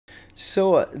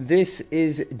So this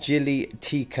is Jilly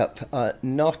Teacup,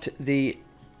 not the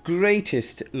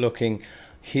greatest looking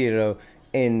hero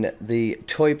in the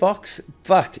toy box,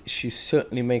 but she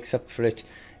certainly makes up for it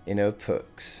in her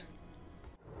perks.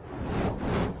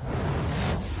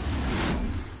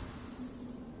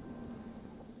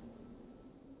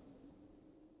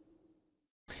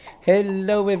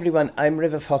 Hello everyone, I'm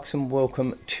River Fox and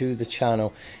welcome to the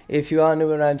channel. If you are new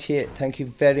around here, thank you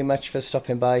very much for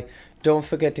stopping by. Don't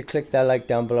forget to click that like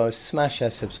down below, smash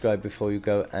that subscribe before you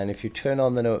go, and if you turn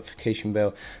on the notification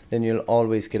bell, then you'll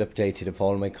always get updated of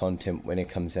all my content when it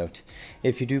comes out.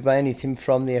 If you do buy anything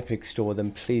from the Epic Store, then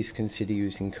please consider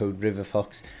using code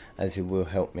RiverFox, as it will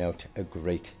help me out a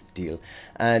great deal.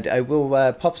 And I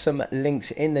will pop some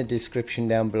links in the description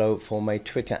down below for my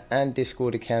Twitter and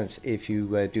Discord accounts if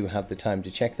you do have the time to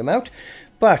check them out.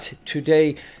 But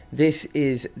today, this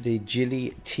is the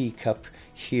Jilly Teacup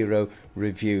hero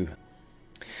review.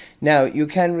 Now, you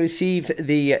can receive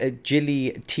the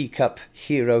Jilly Teacup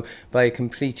hero by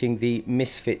completing the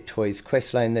Misfit Toys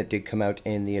questline that did come out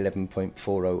in the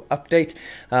 11.40 update.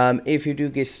 If you do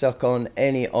get stuck on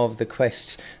any of the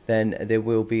quests, then there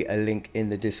will be a link in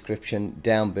the description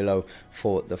down below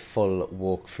for the full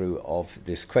walkthrough of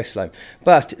this questline.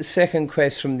 But second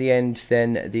quest from the end,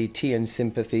 then the Tea and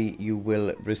Sympathy, you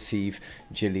will receive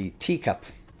Jilly Teacup.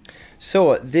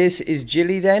 So this is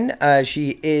Jilly then.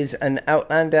 She is an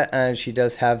Outlander and she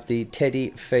does have the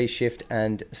T.E.D.Y, Phase Shift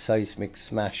and Seismic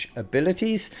Smash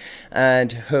abilities.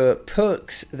 And her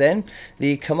perks then,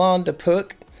 the Commander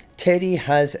perk. T.E.D.Y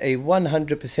has a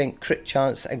 100% crit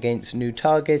chance against new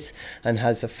targets and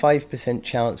has a 5%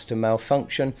 chance to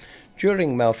malfunction.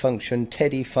 During malfunction,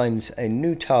 T.E.D.Y finds a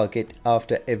new target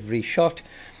after every shot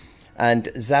and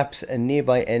zaps a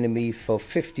nearby enemy for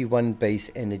 51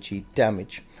 base energy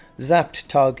damage. Zapped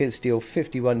targets deal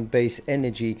 51 base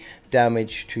energy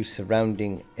damage to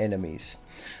surrounding enemies.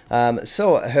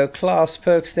 So her class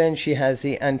perks then, she has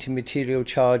the anti-material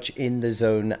charge, in the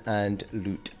zone and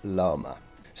loot llama.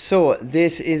 So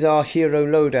this is our hero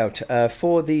loadout.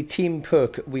 For the team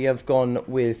perk, we have gone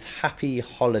with Happy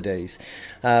Holidays,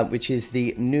 which is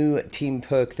the new team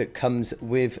perk that comes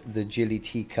with the Jilly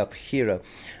Teacup hero.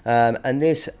 And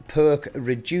this perk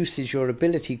reduces your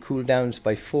ability cooldowns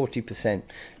by 40%,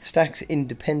 stacks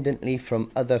independently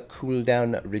from other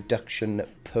cooldown reduction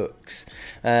perks.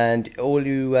 And all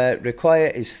you require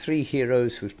is 3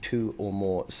 heroes with 2 or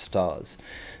more stars.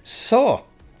 So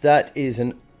that is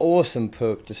an awesome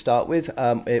perk to start with.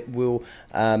 It will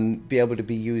be able to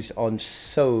be used on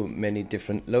so many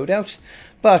different loadouts.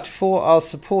 But for our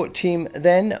support team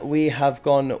then, we have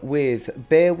gone with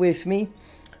Bear With Me,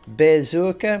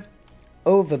 Berserker,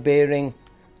 Overbearing,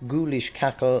 Ghoulish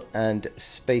Cackle and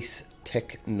Space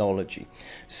Technology.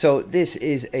 So this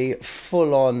is a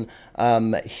full-on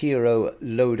hero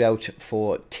loadout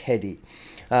for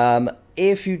T.E.D.Y.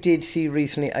 If you did see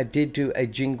recently, I did do a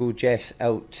Jingle Jess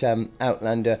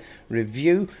Outlander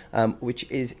review, which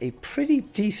is a pretty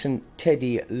decent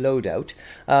T.E.D.Y loadout.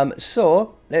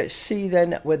 So let's see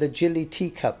then whether Jilly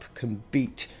Teacup can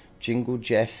beat Jingle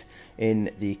Jess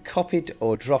in the Cop It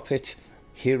or Drop It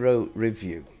hero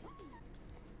review.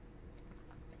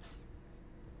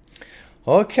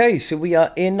 Okay, so we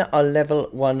are in our level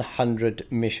 100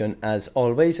 mission as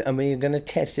always, and we're going to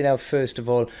test it out first of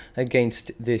all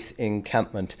against this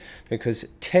encampment, because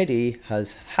T.E.D.Y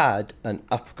has had an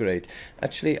upgrade.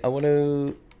 Actually, I want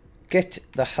to get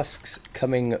the husks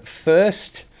coming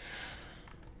first.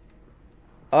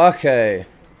 Okay,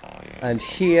 and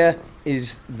here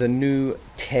is the new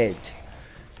T.E.D.Y.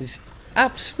 It's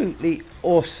absolutely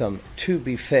awesome, to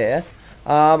be fair.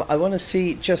 I want to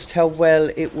see just how well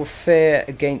it will fare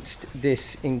against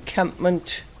this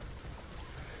encampment.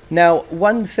 Now,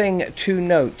 one thing to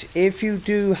note, if you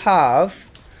do have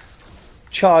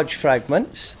charge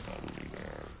fragments,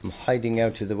 I'm hiding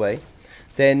out of the way,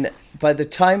 then by the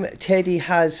time T.E.D.Y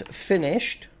has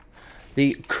finished,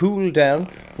 the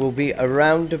cooldown will be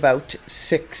around about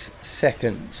 6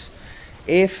 seconds.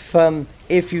 If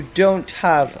you don't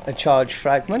have a charge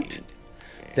fragment,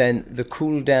 then the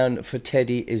cooldown for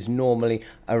T.E.D.Y is normally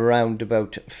around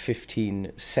about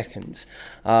 15 seconds.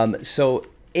 So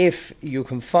if you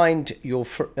can find your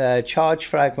charge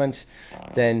fragments,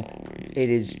 then it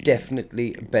is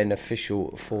definitely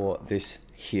beneficial for this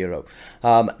hero.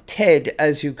 T.E.D.Y,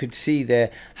 as you could see there,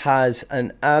 has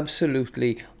an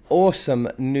absolutely awesome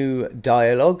new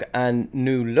dialogue and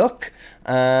new look,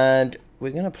 and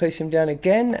we're going to place him down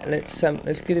again. Let's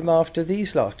get him after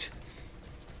these lot.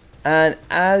 And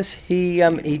as he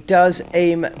does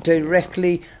aim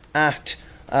directly at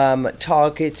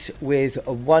targets with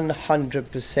a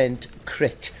 100%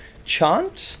 crit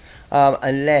chance,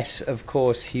 unless of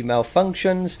course he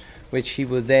malfunctions, which he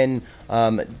will then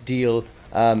deal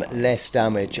less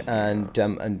damage and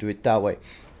do it that way.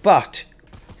 But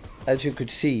as you could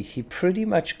see, he pretty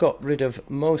much got rid of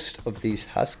most of these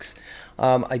husks.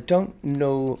 I don't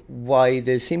know why.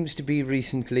 There seems to be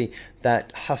recently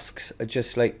that husks are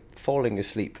just like falling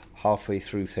asleep halfway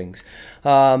through things.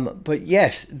 But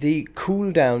yes, the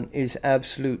cooldown is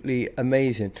absolutely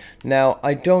amazing. Now,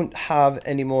 I don't have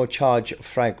any more charge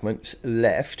fragments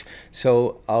left,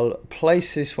 so I'll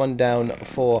place this one down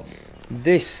for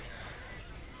this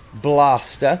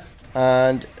blaster,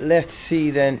 and let's see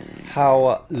then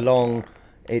how long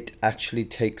it actually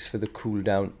takes for the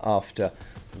cooldown after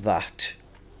that.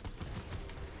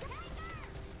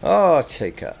 Oh,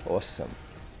 Taker, awesome.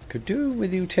 Could do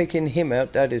with you taking him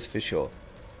out, that is for sure.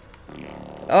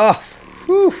 Oh,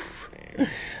 whew.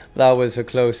 That was a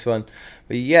close one.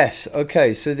 But yes,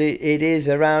 okay, so it is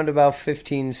around about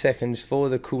 15 seconds for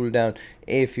the cooldown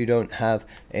if you don't have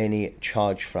any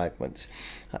charge fragments.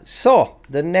 So,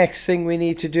 the next thing we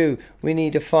need to do, we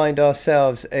need to find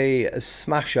ourselves a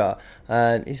smasher.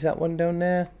 And is that one down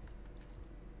there?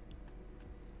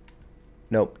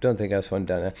 Nope, don't think that's one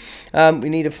down there. We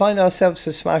need to find ourselves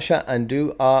a smasher and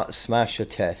do our smasher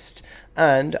test.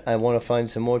 And I want to find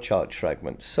some more charge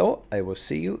fragments. So, I will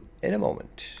see you in a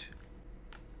moment.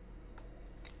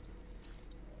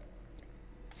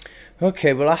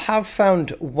 Okay, well I have found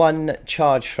one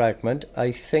charge fragment.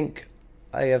 I think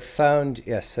I have found,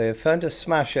 yes, I have found a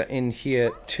smasher in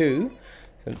here too.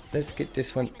 So let's get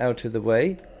this one out of the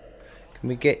way. Can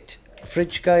we get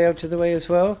Fridge Guy out of the way as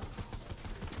well?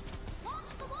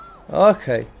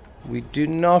 Okay, we do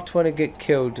not want to get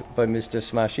killed by Mr.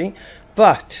 Smashy,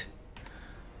 but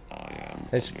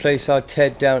let's place our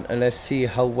T.E.D.D. down and let's see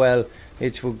how well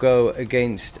it will go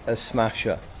against a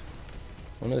smasher.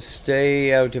 I want to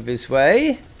stay out of his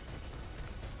way.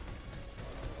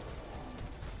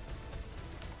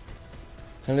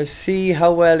 And let's see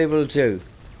how well he will do.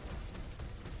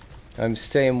 I'm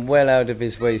staying well out of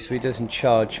his way so he doesn't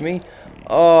charge me.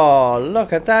 Oh,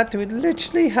 look at that. We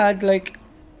literally had like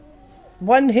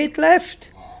one hit left.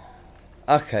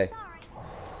 Okay.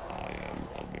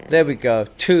 There we go.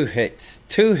 2 hits.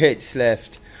 2 hits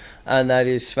left. And that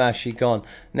is Smashy gone.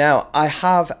 Now, I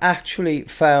have actually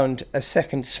found a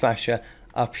second smasher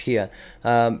up here.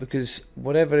 Because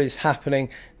whatever is happening,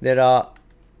 there are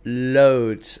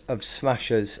loads of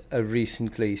smashers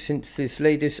recently. Since this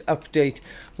latest update,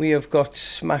 we have got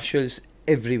smashers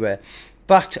everywhere.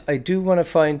 But I do want to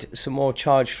find some more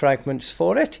charge fragments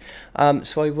for it.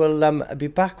 So I will be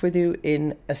back with you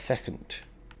in a second.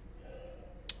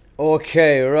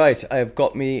 Okay, right, I've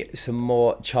got me some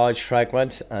more charge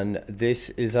fragments and this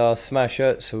is our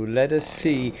smasher, so let us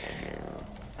see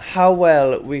how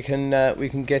well we can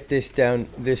get this down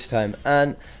this time.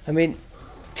 And I mean,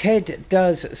 T.E.D.D.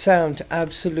 does sound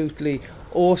absolutely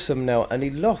awesome now and he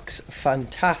looks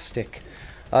fantastic.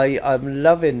 I'm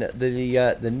loving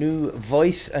the new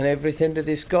voice and everything that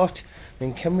it's got. I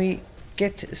mean, can we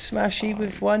get Smashy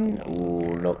with one?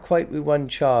 Oh, not quite with one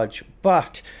charge,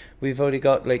 but we've only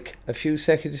got like a few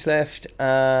seconds left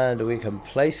and we can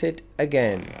place it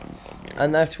again.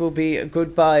 And that will be a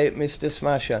goodbye, Mr.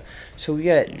 Smasher. So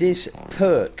yeah, this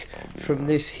perk from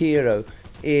this hero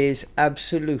is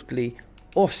absolutely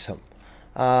awesome.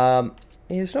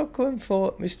 He's not going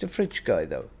for Mr. Fridge Guy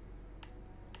though.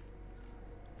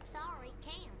 Sorry,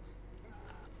 can't.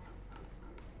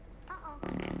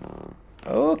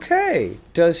 Okay,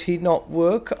 does he not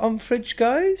work on Fridge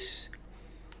Guys?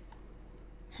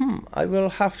 I will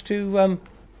have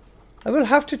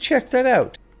to check that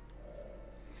out.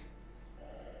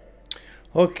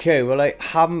 Okay, well I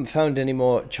haven't found any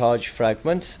more charge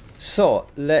fragments, so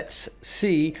let's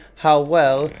see how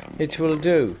well it will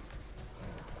do.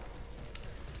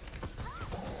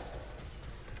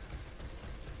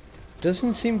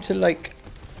 Doesn't seem to like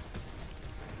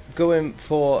going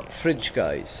for Fridge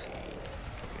Guys,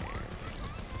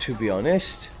 to be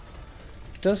honest.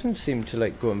 Doesn't seem to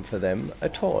like going for them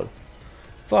at all.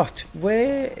 But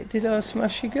where did our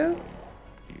Smashy go?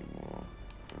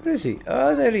 Where is he?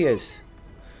 Oh, there he is.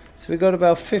 So we got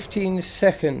about 15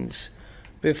 seconds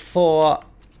before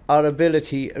our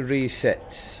ability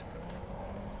resets.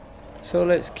 So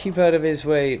let's keep out of his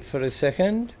way for a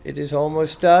second. It is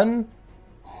almost done.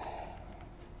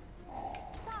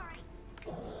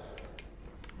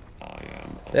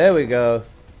 There we go.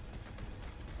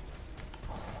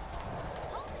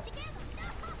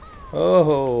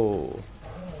 Oh.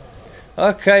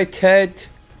 Okay, T.E.D.D.,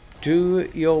 do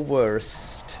your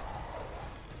worst.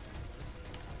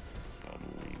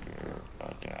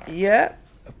 Yeah,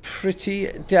 pretty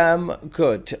damn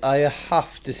good, I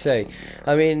have to say.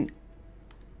 I mean,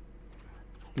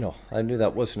 no, I knew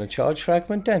that wasn't a charge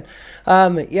fragment then.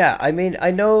 Yeah, I mean,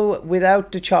 I know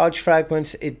without the charge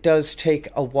fragments, it does take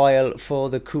a while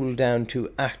for the cooldown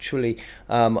to actually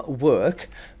work.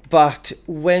 But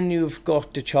when you've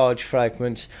got the charge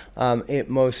fragments, it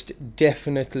most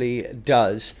definitely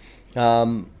does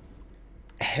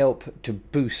help to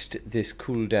boost this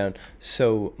cooldown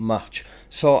so much.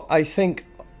 So I think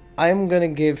I'm going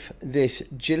to give this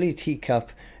Jilly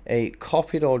Teacup a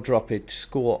cop it or drop it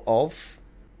score of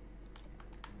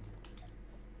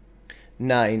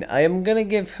 9. I am going to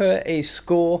give her a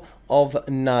score of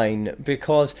 9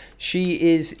 because she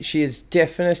is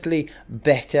definitely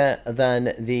better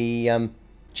than the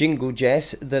Jingle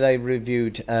Jess that I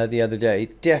reviewed the other day.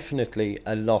 Definitely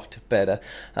a lot better,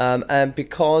 and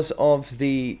because of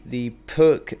the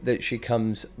perk that she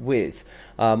comes with,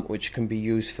 which can be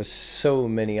used for so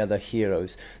many other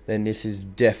heroes, then this is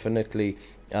definitely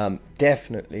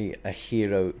a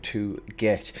hero to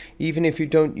get. Even if you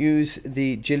don't use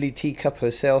the Jilly Teacup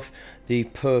herself, the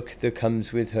perk that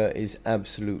comes with her is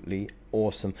absolutely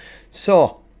awesome.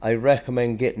 So I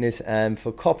recommend getting this, and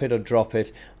for cop it or drop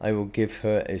it, I will give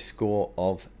her a score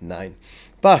of 9.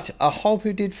 But I hope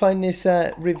you did find this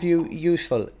review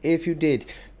useful. If you did,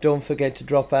 don't forget to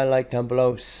drop a like down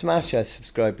below, smash that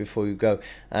subscribe before you go,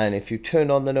 and if you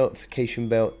turn on the notification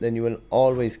bell, then you will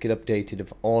always get updated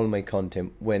of all my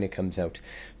content when it comes out.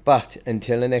 But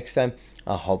until the next time,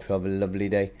 I hope you have a lovely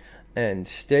day, and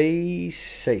stay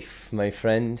safe, my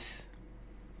friends.